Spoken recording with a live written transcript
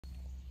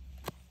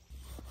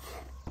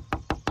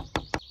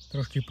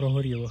Трошки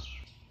прогоріло.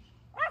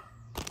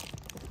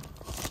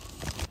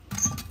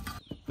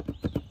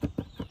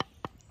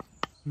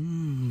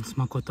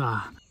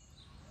 Смакота.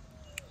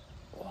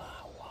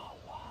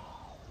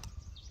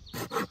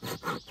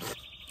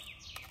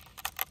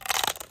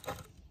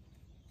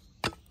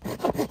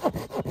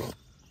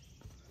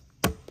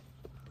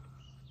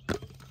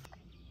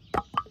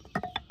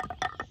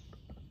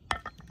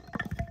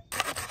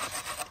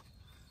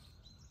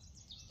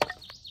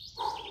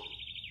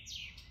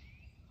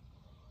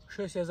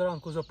 Щось я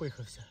зранку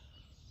запихався.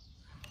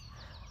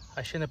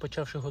 А ще не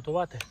почавши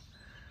готувати,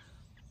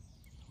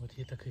 от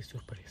є такий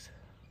сюрприз.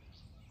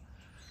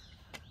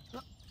 Ну,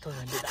 то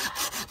не біда.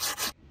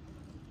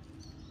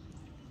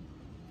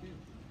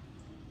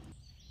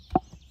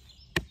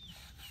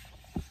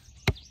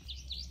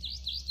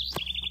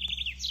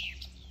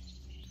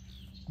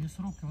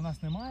 М'ясорубки в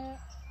нас немає,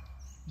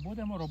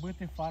 будемо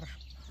робити фарш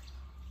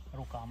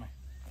руками.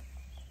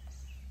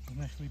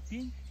 Знайшли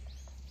пінь.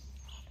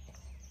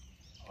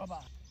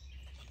 Опа!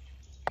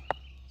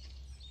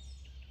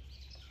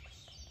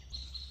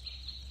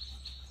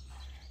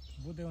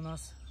 Буде у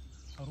нас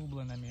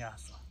рублене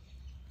м'ясо,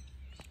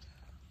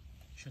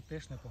 що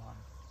теж непогано.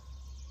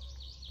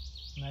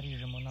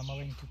 Наріжемо на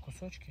маленькі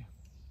кусочки,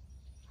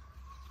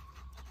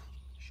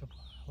 щоб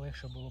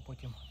легше було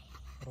потім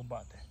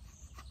рубати.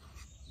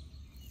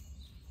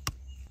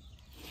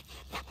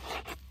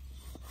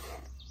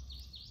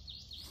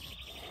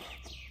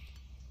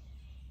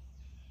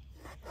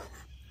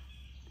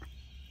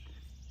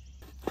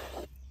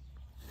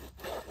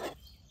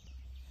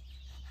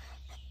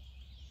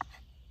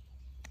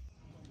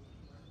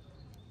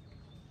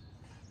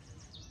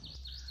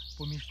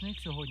 Помічник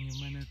сьогодні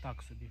в мене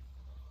так собі.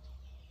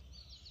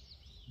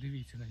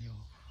 Дивіться на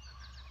нього.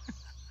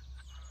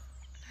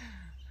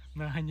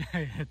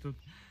 Наганяє тут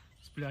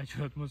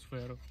сплячу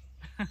атмосферу.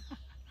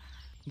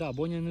 Да,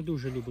 Боня не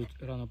дуже любить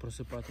рано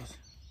просипатись.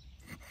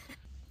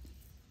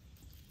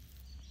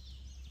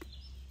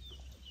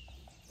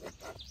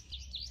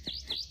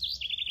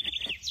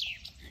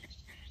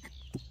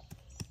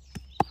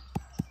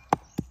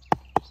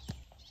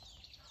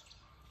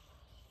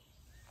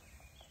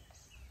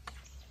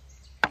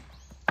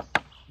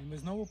 І ми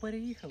знову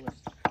переїхали.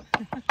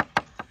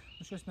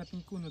 Щось на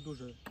пеньку не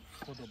дуже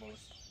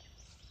сподобалось.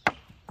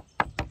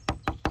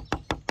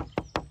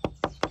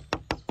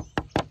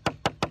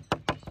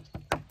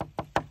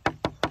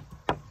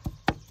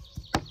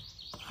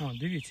 О,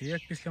 дивіться,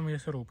 як після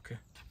м'ясорубки.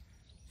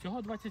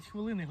 Всього 20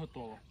 хвилин і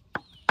готово.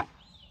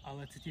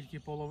 Але це тільки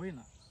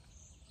половина.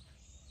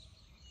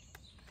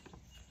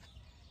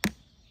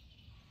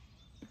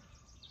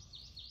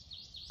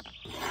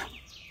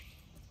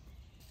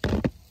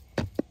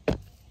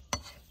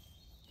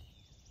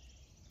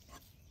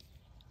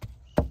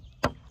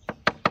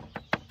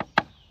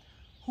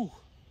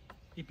 Хух,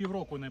 і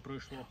півроку не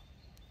пройшло.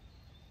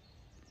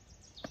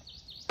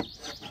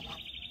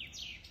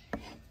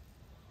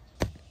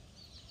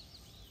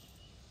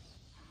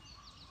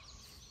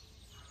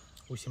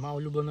 Усіма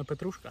улюблена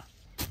петрушка.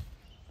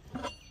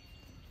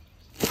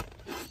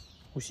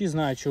 Усі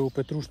знають, що у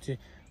петрушці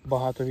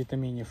багато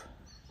вітамінів.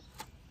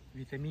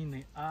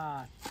 Вітаміни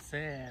А,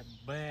 С,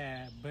 Б,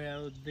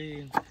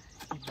 В1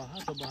 і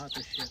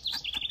багато-багато ще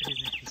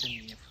різних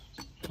вітамінів.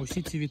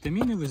 Усі ці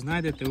вітаміни ви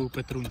знайдете у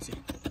петрунці.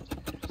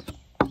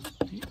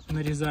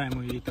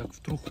 Нарізаємо її так в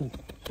труху.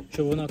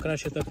 Щоб вона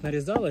краще так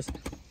нарізалась,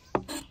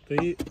 то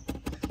її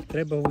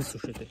треба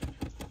висушити.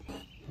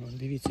 О,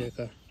 дивіться,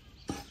 яка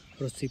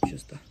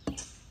розсипчаста.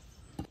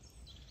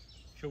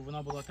 Щоб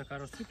вона була така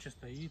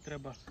розсипчаста, її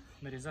треба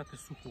нарізати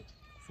суху,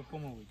 в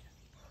сухому виді.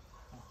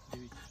 О,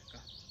 дивіться,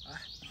 яка.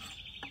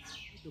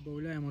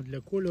 Додаємо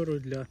для кольору,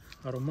 для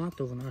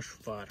аромату в наш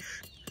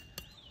фарш.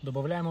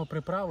 Додаємо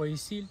приправи і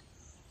сіль.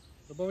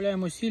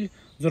 Додаємо сіль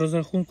з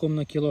розрахунком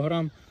на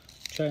кілограм,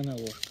 чайна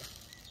ложка.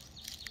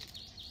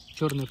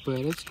 Чорний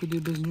перець, куди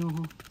без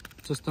нього.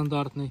 Це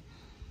стандартний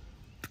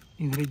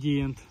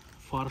інгредієнт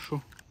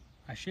фаршу.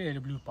 А ще я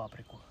люблю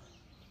паприку.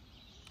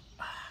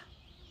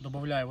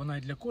 Добавляю вона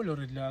і для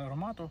кольору, і для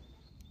аромату.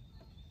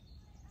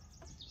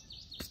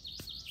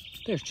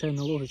 Теж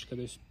чайна ложечка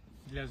десь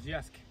для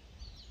зв'язки.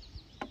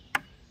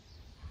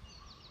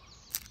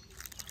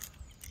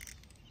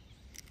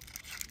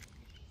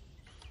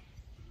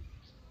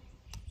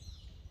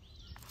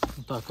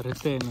 Так,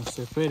 ретельно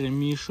все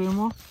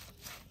перемішуємо.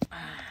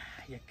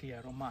 Який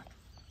аромат.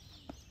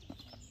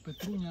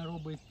 Петруня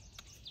робить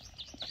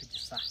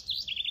чудеса.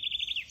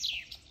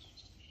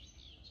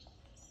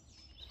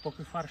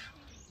 Поки фарш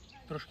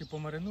трошки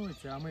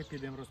помаринується, а ми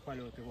підемо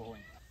розпалювати вогонь.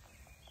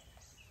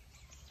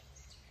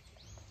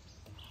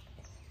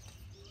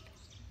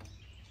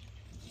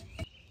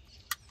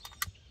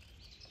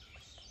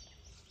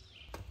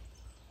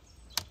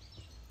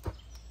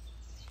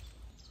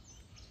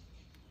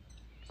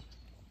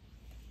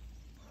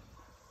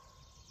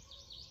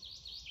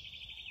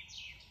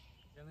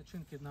 Для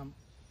начинки нам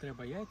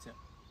треба яйця,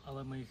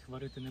 але ми їх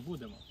варити не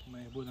будемо,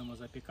 ми їх будемо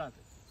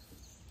запікати.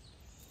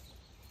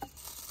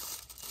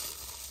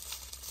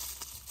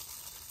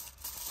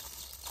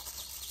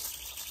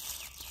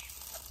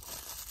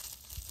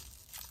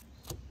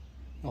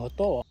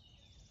 Готово.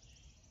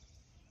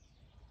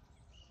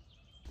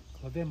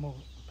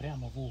 Кладемо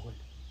прямо в уголь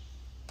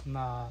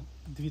на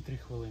 2-3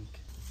 хвилинки.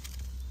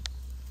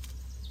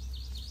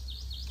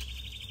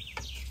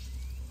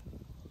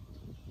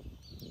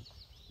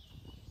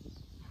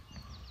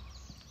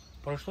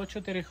 Пройшло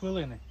 4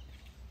 хвилини.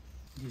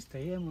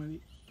 Дістаємо і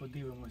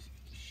подивимось,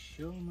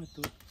 що ми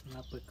тут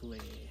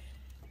напекли.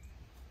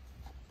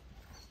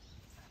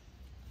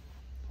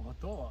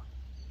 Готово.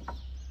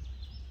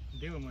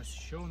 Дивимось,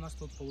 що у нас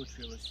тут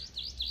вийшло.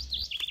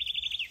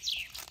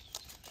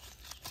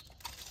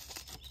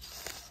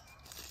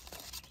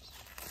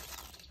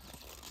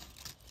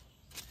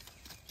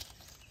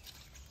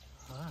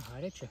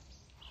 Гаряче.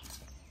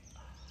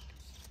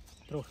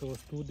 Трохи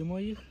остудимо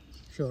їх.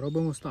 Що,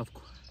 робимо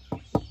ставку.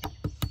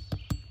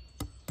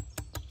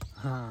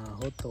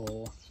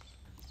 Готово.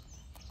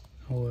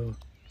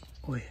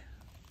 Ой,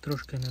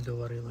 трошки не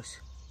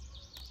доварилось.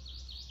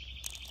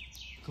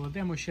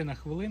 Кладемо ще на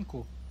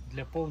хвилинку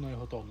для повної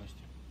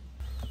готовності.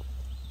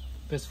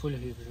 Без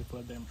фольги вже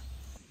кладемо.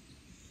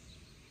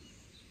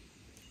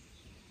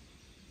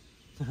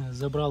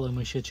 Забрали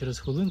ми ще через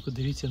хвилинку,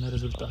 дивіться на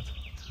результат.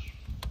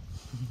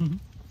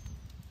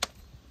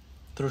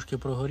 Трошки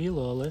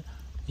прогоріло, але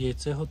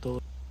яйце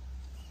готове.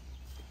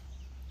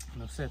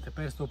 Ну все,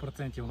 тепер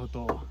 100%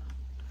 готово.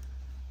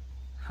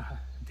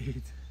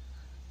 Дивіться.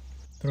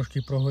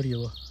 Трошки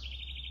прогоріло.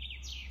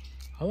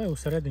 Але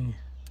усередині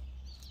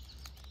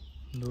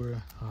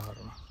дуже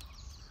гарно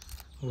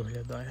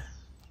виглядає.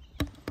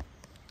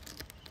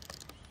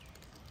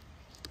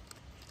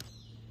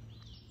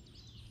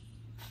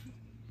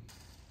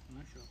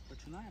 Ну що,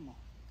 починаємо?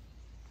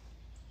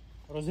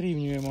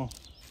 Розрівнюємо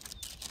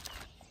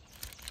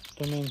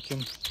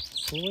тоненьким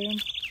слоєм.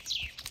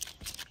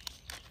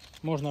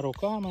 Можна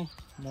руками,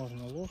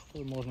 можна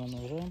ложкою, можна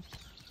ножем.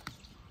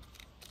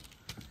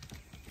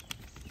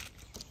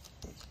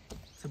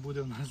 Це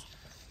буде у нас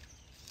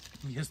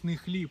м'ясний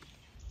хліб.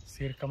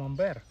 Сир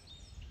камамбер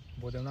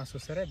буде у нас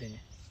усередині.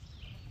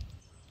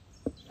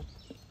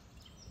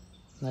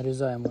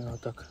 Нарізаємо його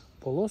так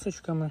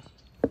полосочками.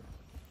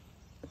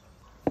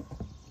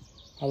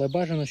 Але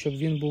бажано, щоб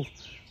він був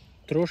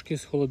трошки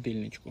з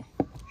холодильничку,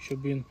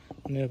 щоб він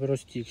не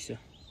розтікся.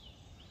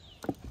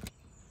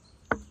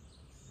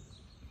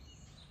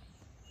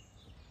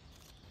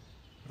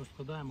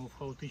 Розкладаємо в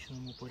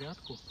хаотичному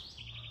порядку.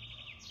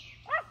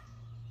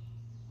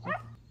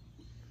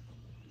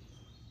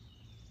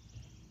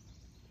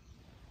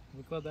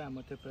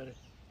 Викладаємо тепер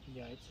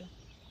яйця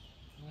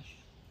наші.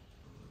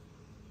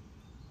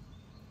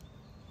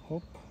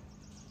 Хоп,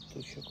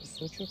 тут ще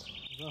кусочок.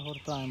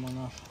 Загортаємо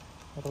наш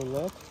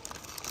рулет.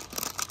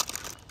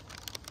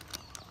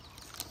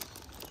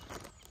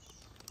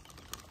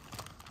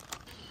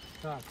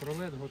 Так,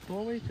 рулет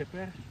готовий,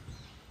 тепер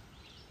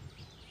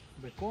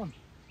бекон.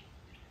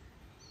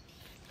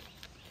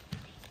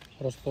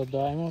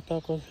 Розкладаємо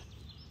так ось.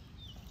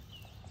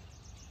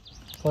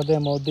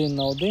 Кладемо один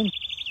на один.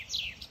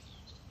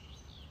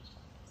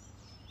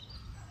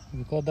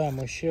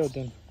 Викладаємо ще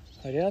один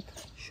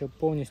ряд, щоб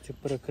повністю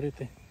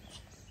перекрити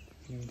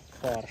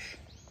фарш.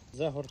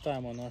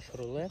 Загортаємо наш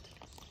рулет.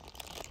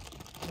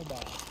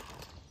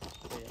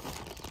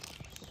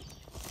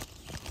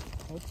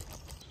 Оп.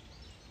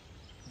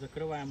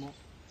 Закриваємо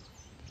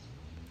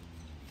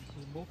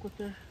з боку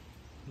теж.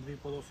 2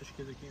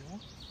 полосочки закинемо.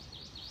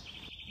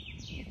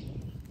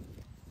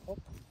 Оп.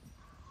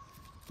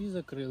 І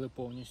закрили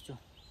повністю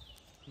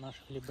наш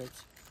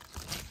хлібець.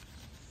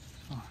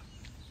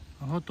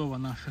 Готова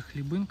наша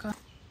хлібинка.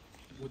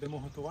 Будемо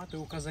готувати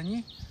у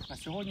казані. На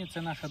сьогодні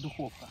це наша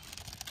духовка.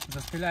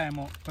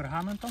 Застеляємо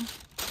пергаментом.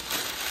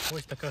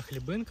 Ось така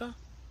хлібинка.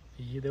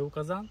 Їде у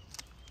казан.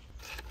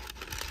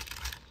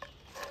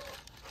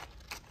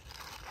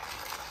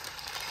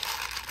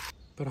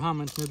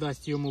 Пергамент не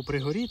дасть йому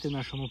пригоріти,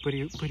 нашому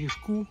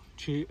пиріжку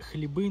чи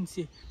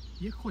хлібинці.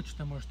 Як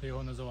хочете, можете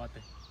його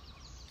називати.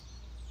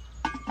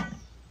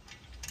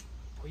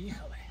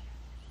 Поїхали.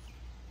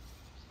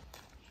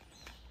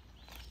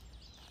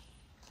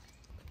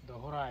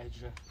 Догорають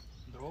вже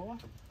дрова.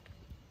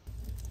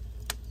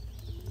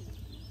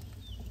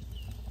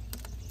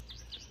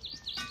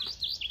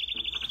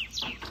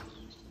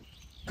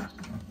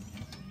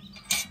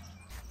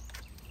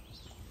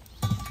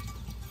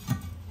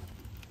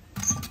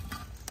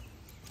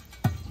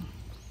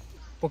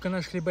 Поки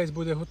наш хлібець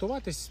буде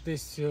готуватись,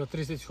 десь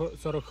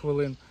 30-40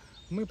 хвилин,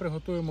 ми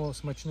приготуємо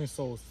смачний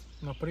соус,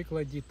 на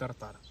прикладі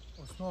тартар.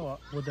 Основа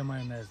буде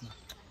майонезна,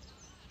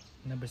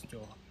 не без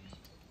цього.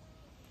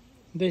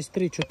 Десь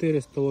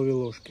 3-4 столові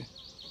ложки.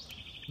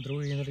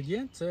 Другий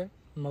інгредієнт – це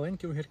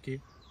маленькі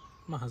огірки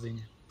в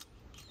магазині.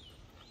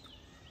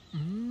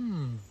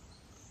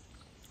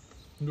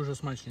 Дуже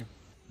смачні.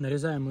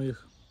 Нарізаємо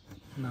їх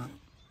на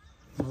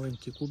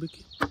маленькі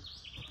кубики.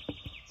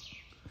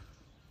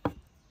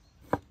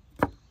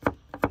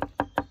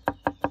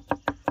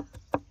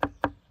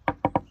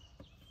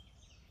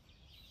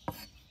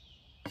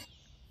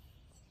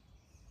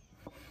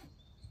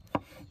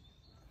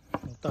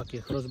 Так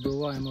їх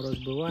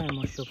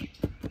розбиваємо, щоб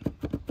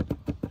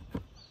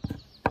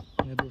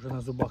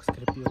на зубах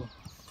скрипіло.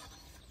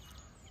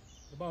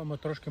 Добавимо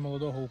трошки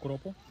молодого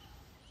укропу.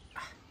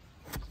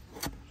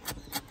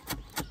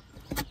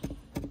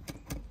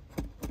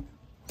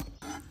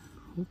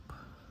 Оп.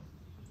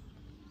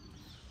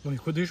 Ну і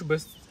куди ж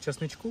без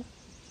часничку?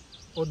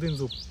 Один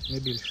зуб, не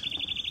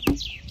більше.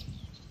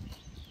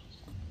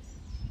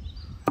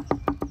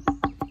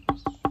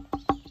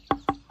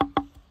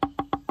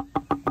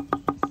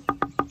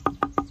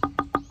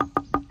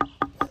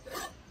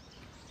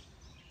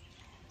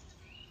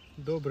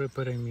 Добре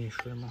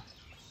перемішуємо.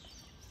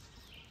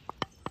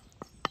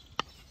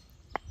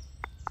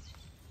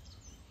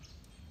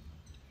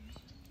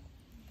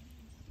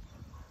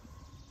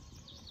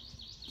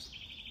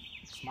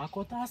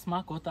 Смакота,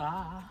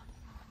 смакота.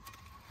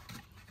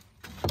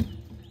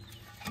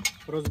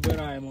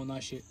 Розбираємо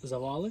наші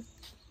завали.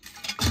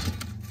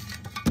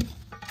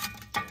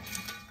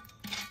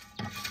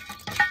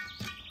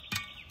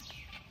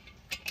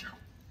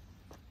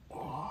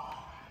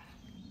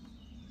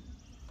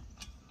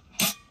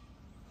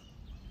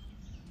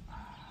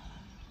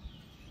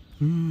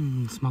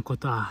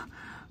 Смакота.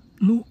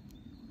 Ну,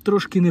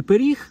 трошки не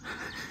пиріг.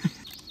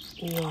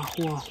 Ох,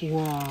 ох,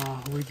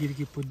 ох, ви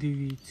тільки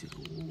подивіться.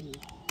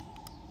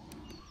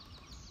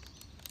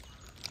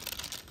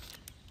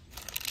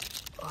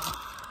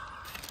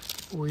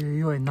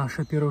 Ой-ой-ой,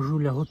 наша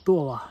пірожуля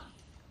готова.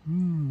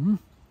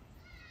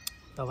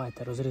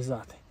 Давайте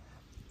розрізати.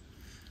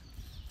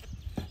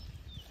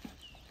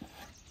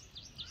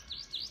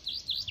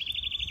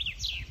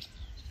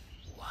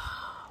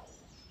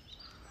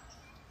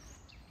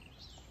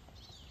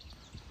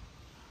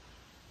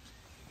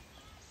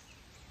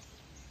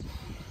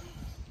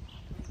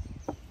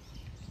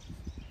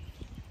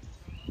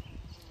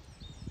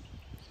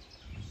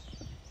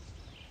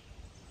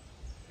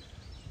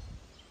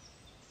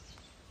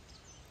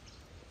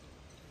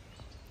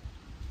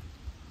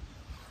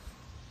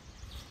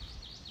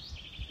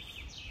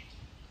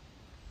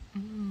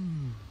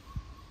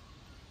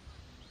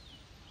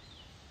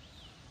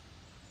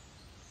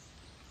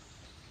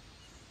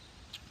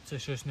 Це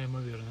щось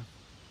неймовірне.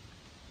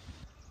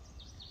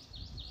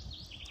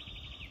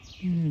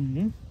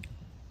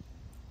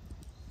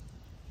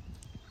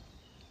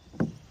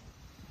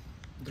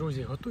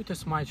 Друзі, готуйте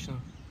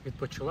смачно,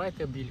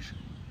 відпочивайте більше.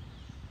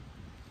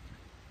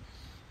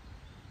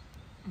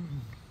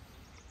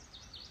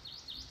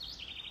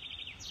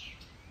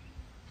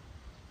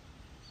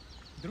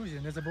 Друзі,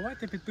 не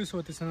забувайте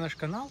підписуватися на наш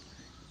канал.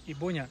 І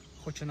Боня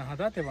хоче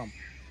нагадати вам,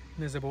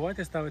 не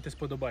забувайте ставити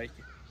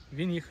сподобайки.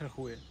 Він їх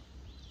рахує.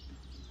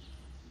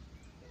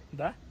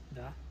 Да?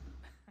 Да.